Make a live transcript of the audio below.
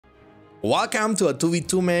Welcome to a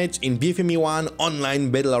 2v2 match in BFME 1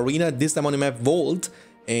 online battle arena, this time on the map Vault,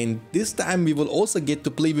 and this time we will also get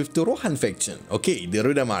to play with the Rohan faction. Okay, the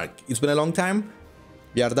Ruda Mark. It's been a long time.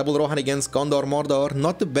 We are double Rohan against Gondor Mordor.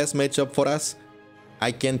 Not the best matchup for us.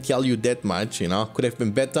 I can tell you that much, you know. Could have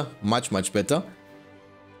been better, much better.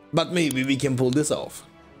 But maybe we can pull this off.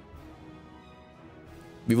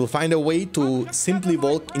 We will find a way to simply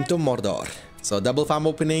walk into Mordor. So double farm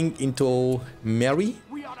opening into Mary.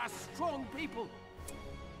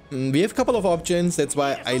 We have a couple of options, that's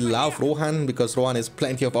why I love Rohan, because Rohan has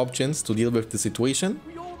plenty of options to deal with the situation.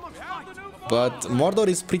 But Mordor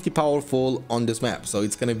is pretty powerful on this map, so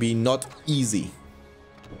it's gonna be not easy.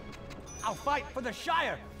 I'll fight for the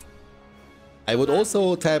Shire. I would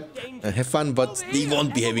also tap have fun, but they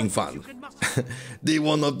won't be having fun. They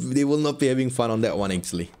will not be having fun on that one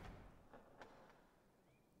actually.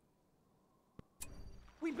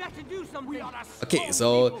 We better do something. Okay,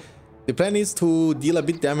 so the plan is to deal a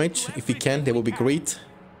bit damage. If we can, that would be great.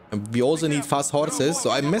 And we also need fast horses, so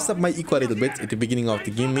I messed up my eco a little bit at the beginning of the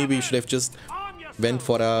game. Maybe we should have just went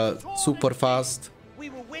for a super fast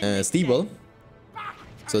stable.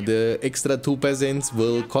 So the extra 2 peasants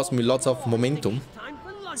will cost me lots of momentum.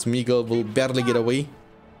 Smeagol will barely get away.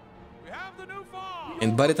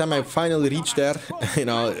 And by the time I finally reach there, you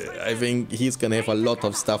know, I think he's gonna have a lot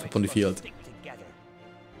of stuff upon the field.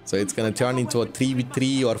 So it's gonna turn into a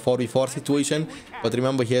 3v3 or 4v4 situation. But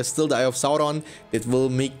remember, he has still the Eye of Sauron. That will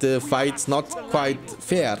make the fights not quite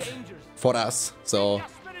fair for us. So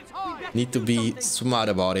need to be smart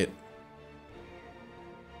about it.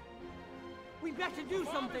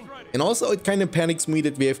 And also it kind of panics me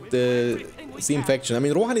that we have the same faction. I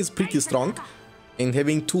mean, Rohan is pretty strong. And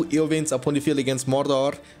having 2 Eowyn's upon the field against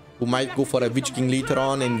Mordor, who might go for a Witch King later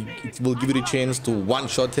on, and it will give you the chance to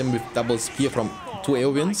one-shot him with double spear from 2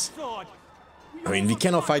 Eowyn's. I mean, we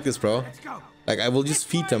cannot fight this, bro. Like, I will just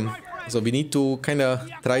feed him. So we need to kind of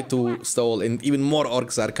try to stall, and even more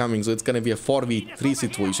orcs are coming, so it's gonna be a 4v3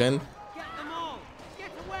 situation.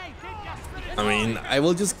 I mean, I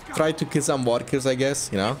will just try to kill some walkers, I guess,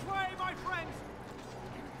 you know.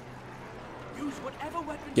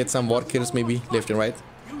 Get some walkers maybe left and right.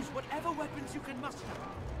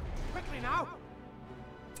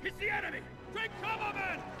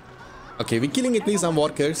 Okay, we're killing at least some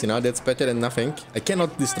workers, you know, that's better than nothing. I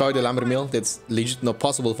cannot destroy the lumber mill, that's legit not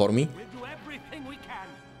possible for me.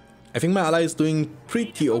 I think my ally is doing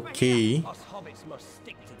pretty okay.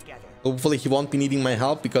 Hopefully he won't be needing my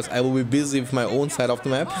help, because I will be busy with my own side of the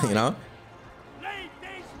map, you know.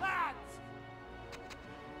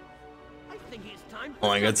 Oh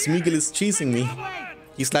my god, Smeagol is chasing me.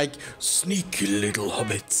 He's like, sneaky little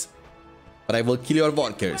hobbits. But I will kill your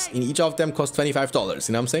workers, and each of them costs $25,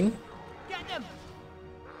 you know what I'm saying?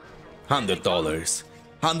 $100,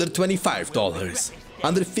 $125,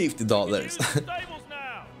 $150.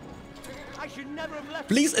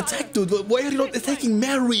 Please attack, dude. Why are you not attacking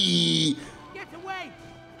Mary?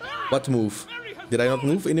 What move? Did I not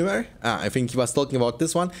move anywhere? I think he was talking about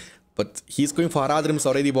this one. But he's going for Haradrims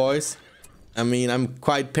already, boys. I mean, I'm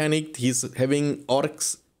quite panicked. He's having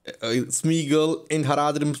orcs, Smeagol and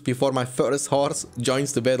Haradrims before my first horse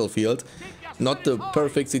joins the battlefield. Not the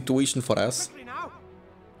perfect situation for us.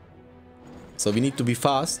 So we need to be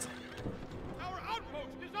fast.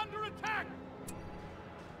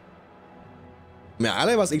 My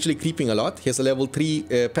ally was actually creeping a lot. He has a level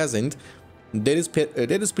 3 peasant. That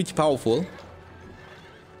is pretty powerful.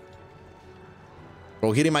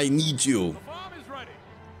 Bro, Hirim, I need you.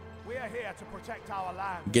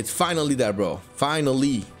 Get finally there, bro.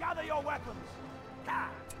 Finally.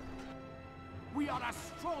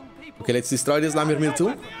 Okay, let's destroy this lumber mill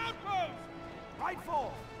too.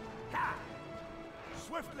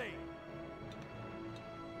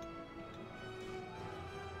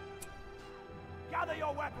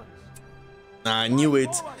 I knew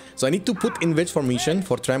it. So I need to put in wedge formation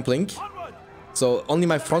for trampling. So only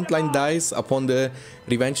my front line dies upon the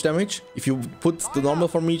revenge damage. If you put the normal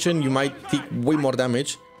formation, you might take way more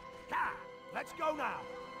damage.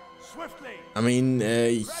 I mean,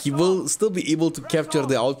 he will still be able to capture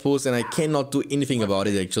the outpost, and I cannot do anything about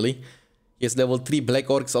it actually. He has level 3 black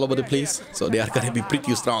orcs all over the place, so they are gonna be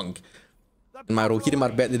pretty strong. And my Rohirrim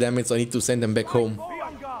are badly damaged, so I need to send them back home.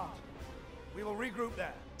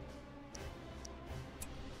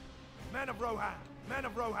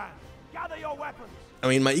 I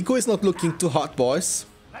mean, my eco is not looking too hot, boys.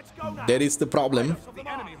 That is the problem. The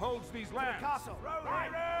enemy holds these lands. The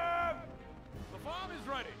farm is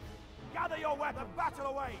ready. Gather your weapon. Battle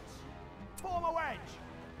awaits. Form a wedge.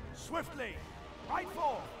 Swiftly. Right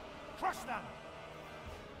forth. Crush them.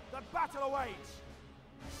 The battle awaits.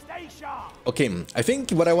 Stay Stay sharp. Okay, I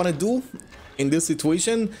think what I want to do in this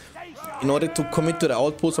situation, in order to commit to the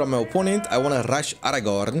outpost from my opponent, I want to rush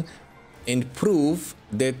Aragorn and prove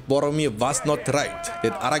that Boromir was not right.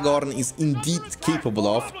 That Aragorn is indeed capable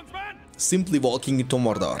of simply walking into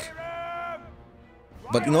Mordor.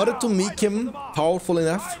 But in order to make him powerful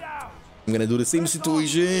enough, I'm gonna do the same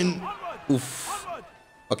situation. Oof.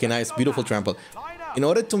 Okay, nice, beautiful trample. In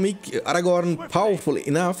order to make Aragorn powerful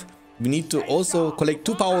enough, we need to also collect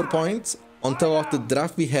 2 power points on top of the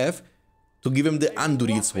draft we have to give him the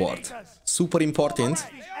Anduril sword. Super important.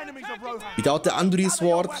 Without the Anduril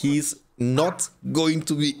sword, he's not going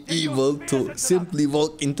to be able to simply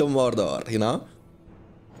walk into Mordor, you know?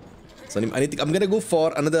 So I'm gonna go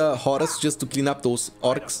for another horse just to clean up those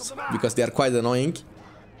orcs because they are quite annoying.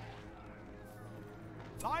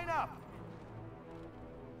 Line up.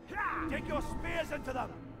 Dig your spears into them.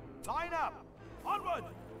 Line up. Onward.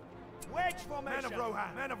 Wedge formation. Men of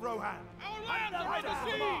Rohan. Men of Rohan. Our lands are on the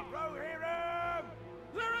sea! Rohirrim.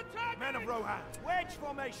 They're attacking! Men of Rohan. Wedge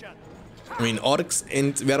formation. I mean, orcs,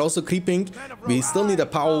 and we are also creeping. We still need a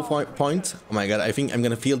power point. Oh my god, I think I'm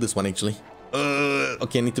gonna feel this one actually.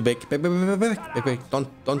 Okay, I need to back.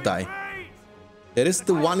 Don't die. There is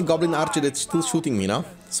the one goblin archer that's still shooting me now.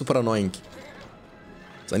 Super annoying.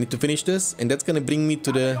 So I need to finish this, and that's gonna bring me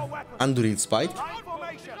to the Anduril spike.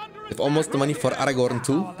 We have almost the money for Aragorn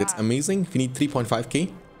too. That's amazing. We need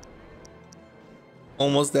 3.5k.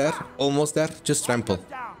 Almost there. Almost there. Just trample.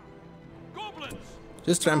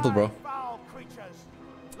 Just trample, bro.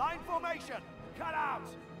 Line formation. Cut out.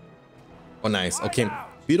 Oh, nice. Okay.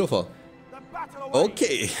 Beautiful.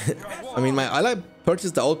 Okay. I mean, my ally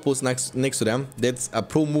purchased the outpost next to them. That's a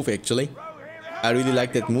pro move, actually. I really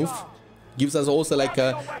like that move. Gives us also like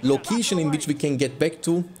a location in which we can get back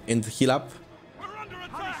to and heal up.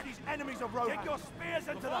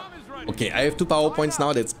 Okay, I have 2 power points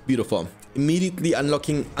now. That's beautiful. Immediately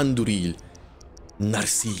unlocking Anduril.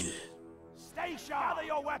 Narsil.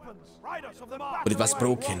 But it was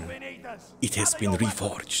broken. It has been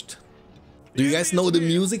reforged. Do you guys know the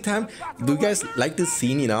music time? Do you guys like this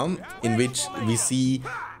scene, you know, in which we see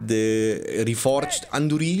the reforged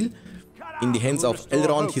Anduril in the hands of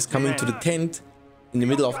Elrond? He's coming to the tent in the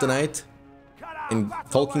middle of the night and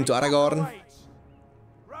talking to Aragorn.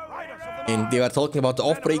 And they were talking about the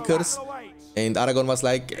Oathbreakers. And Aragorn was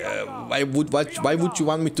like, why would you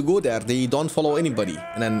want me to go there? They don't follow anybody.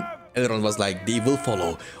 And then Elrond was like, they will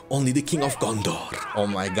follow only the King of Gondor. Oh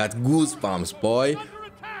my god, goosebumps, boy.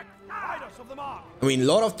 I mean,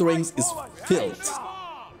 Lord of the Rings is filled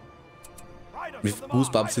with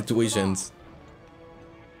goosebump situations.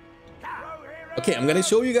 Okay, I'm gonna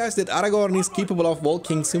show you guys that Aragorn is capable of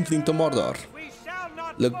walking simply into Mordor.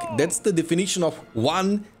 Look, that's the definition of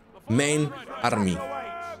one-man army.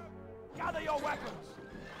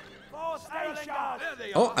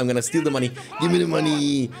 Oh, I'm gonna steal the money. Give me the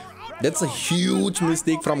money. That's a huge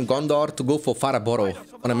mistake from Gondor to go for Faramir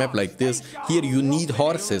on a map like this. Here you need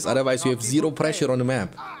horses, otherwise you have zero pressure on the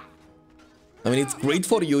map. I mean, it's great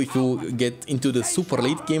for you if you get into the super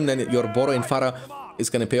late game, then your Borrow and Farah is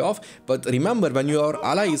gonna pay off. But remember, when your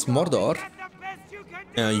ally is Mordor,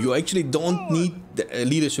 you actually don't need the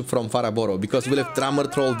leadership from Faramir, because we'll have Drummer,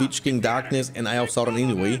 Troll, Witch King, Darkness, and Eye of Sauron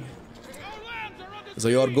anyway. So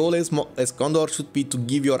your goal as Gondor should be to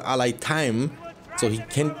give your ally time so he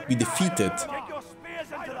can't be defeated.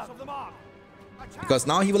 Because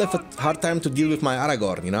now he will have a hard time to deal with my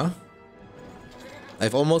Aragorn, you know?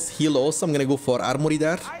 I've almost healed also. I'm gonna go for Armory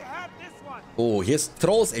there. Oh, he has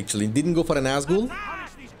Trolls actually. Didn't go for an Nazgul.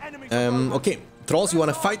 Okay, Trolls, you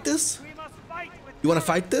wanna fight this? You wanna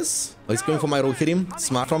fight this? Oh, he's going for my Rohirrim.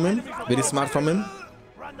 Smart from him. Very smart from him.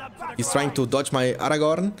 He's trying to dodge my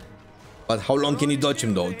Aragorn. But how long can you dodge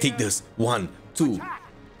him though? Take this. 1, 2.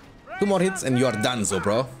 2 more hits and you are done, so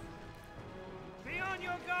bro.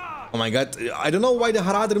 Oh my god. I don't know why the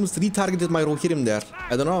Haradrims retargeted my Rohirrim there.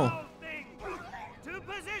 I don't know.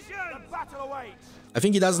 I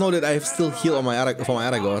think he does know that I have still heal on my for my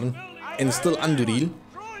Aragorn. And still Anduril.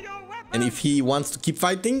 And if he wants to keep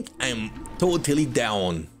fighting, I'm totally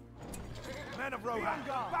down.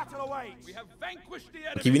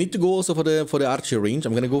 Okay, we need to go also for the archer range.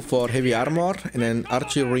 I'm gonna go for heavy armor and then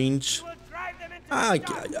archer range.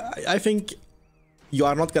 I think you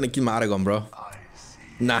are not gonna kill my Aragorn, bro.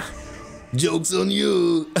 Nah, joke's on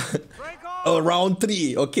you. Oh, round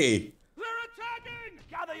 3. Okay.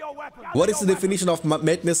 What is the definition of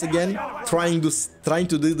madness again? Trying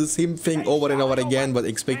to do the same thing over and over again, but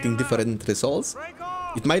expecting different results.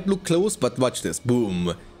 It might look close, but watch this.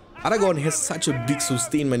 Boom. Aragorn has such a big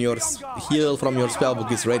sustain when your heal from your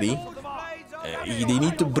spellbook is ready. they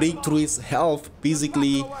need to break through his health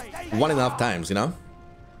basically 1.5 times, you know,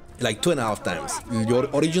 like 2.5 times. Your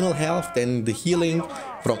original health, then the healing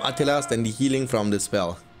from Attila's, then the healing from the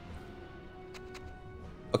spell.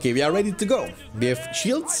 Okay, we are ready to go. We have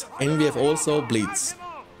shields and we have also blades.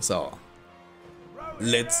 So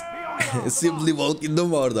let's simply walk into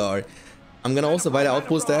Mordor. I'm gonna also buy the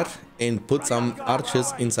outpost there and put some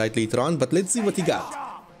archers inside later on, but let's see what he got.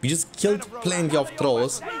 We just killed plenty of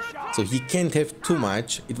trolls, so he can't have too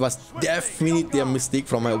much. It was definitely a mistake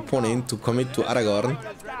from my opponent to commit to Aragorn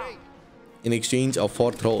in exchange of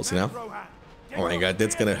 4 trolls, you know. Oh my god,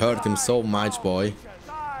 that's gonna hurt him so much, boy.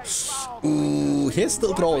 Ooh, he has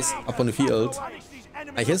still trolls up on the field.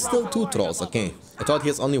 He has still 2 trolls, okay. I thought he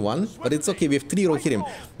has only 1, but it's okay, we have 3 Rohirrim.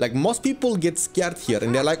 Like, most people get scared here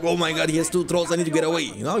and they're like, oh my god, he has 2 trolls, I need to get away.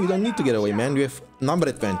 You know, you don't need to get away, man. You have number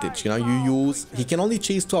advantage, you know, he can only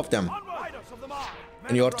chase 2 of them.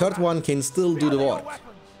 And your 3rd one can still do the work.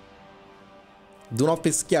 Do not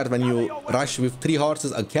be scared when you rush with 3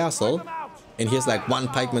 horses a castle and he has like 1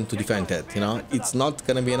 pikeman to defend it, you know. It's not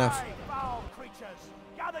gonna be enough.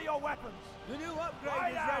 Gather your weapons. The new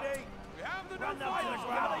upgrade is ready. We have the new fighters.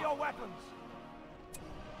 Gather your weapons.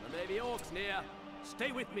 There may be orcs near.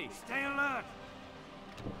 Stay with me. Stay alert.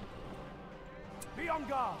 Be on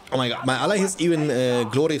guard. Oh my god, my ally has even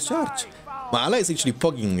glorious charge. My ally is actually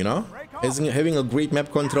pogging, you know, having a great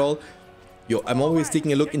map control. I'm always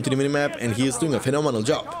taking a look into the minimap and he is doing a phenomenal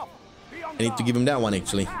job. I need to give him that one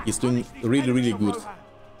actually. He's doing really good.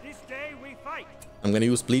 This day we fight. I'm gonna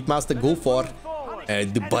use Blade Master, go for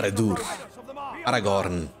the Baradur,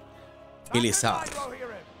 Aragorn, Elisar,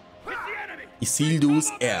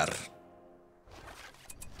 Isildur's heir.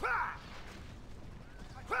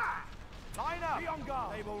 Line up. Be on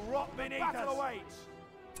guard. They will rot beneath us.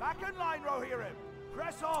 Back in line, Rohirrim.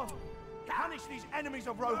 Press on. Punish these enemies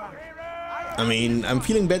of Rohan. I mean, I'm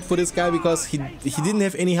feeling bad for this guy because he didn't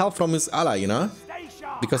have any help from his ally, you know?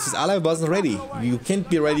 Because his ally wasn't ready. You can't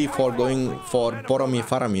be ready for going for Boromir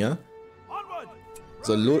Faramir.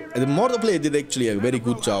 So the Mordor player did actually a very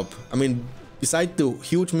good job. I mean, besides the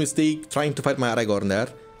huge mistake trying to fight my Aragorn there,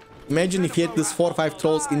 imagine if he had this 4 or 5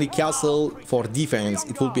 trolls in the castle for defense,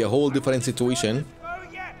 it would be a whole different situation.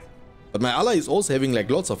 But my ally is also having like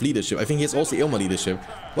lots of leadership. I think he has also Ilma leadership.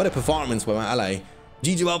 What a performance by my ally.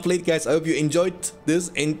 GG, well played, guys. I hope you enjoyed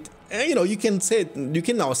this. And you know, you can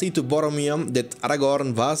now say to Boromir that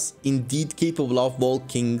Aragorn was indeed capable of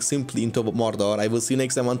walking simply into Mordor. I will see you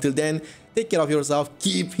next time. Until then, take care of yourself,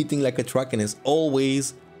 keep hitting like a truck, and as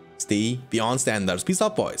always, stay beyond standards. Peace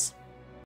out, boys.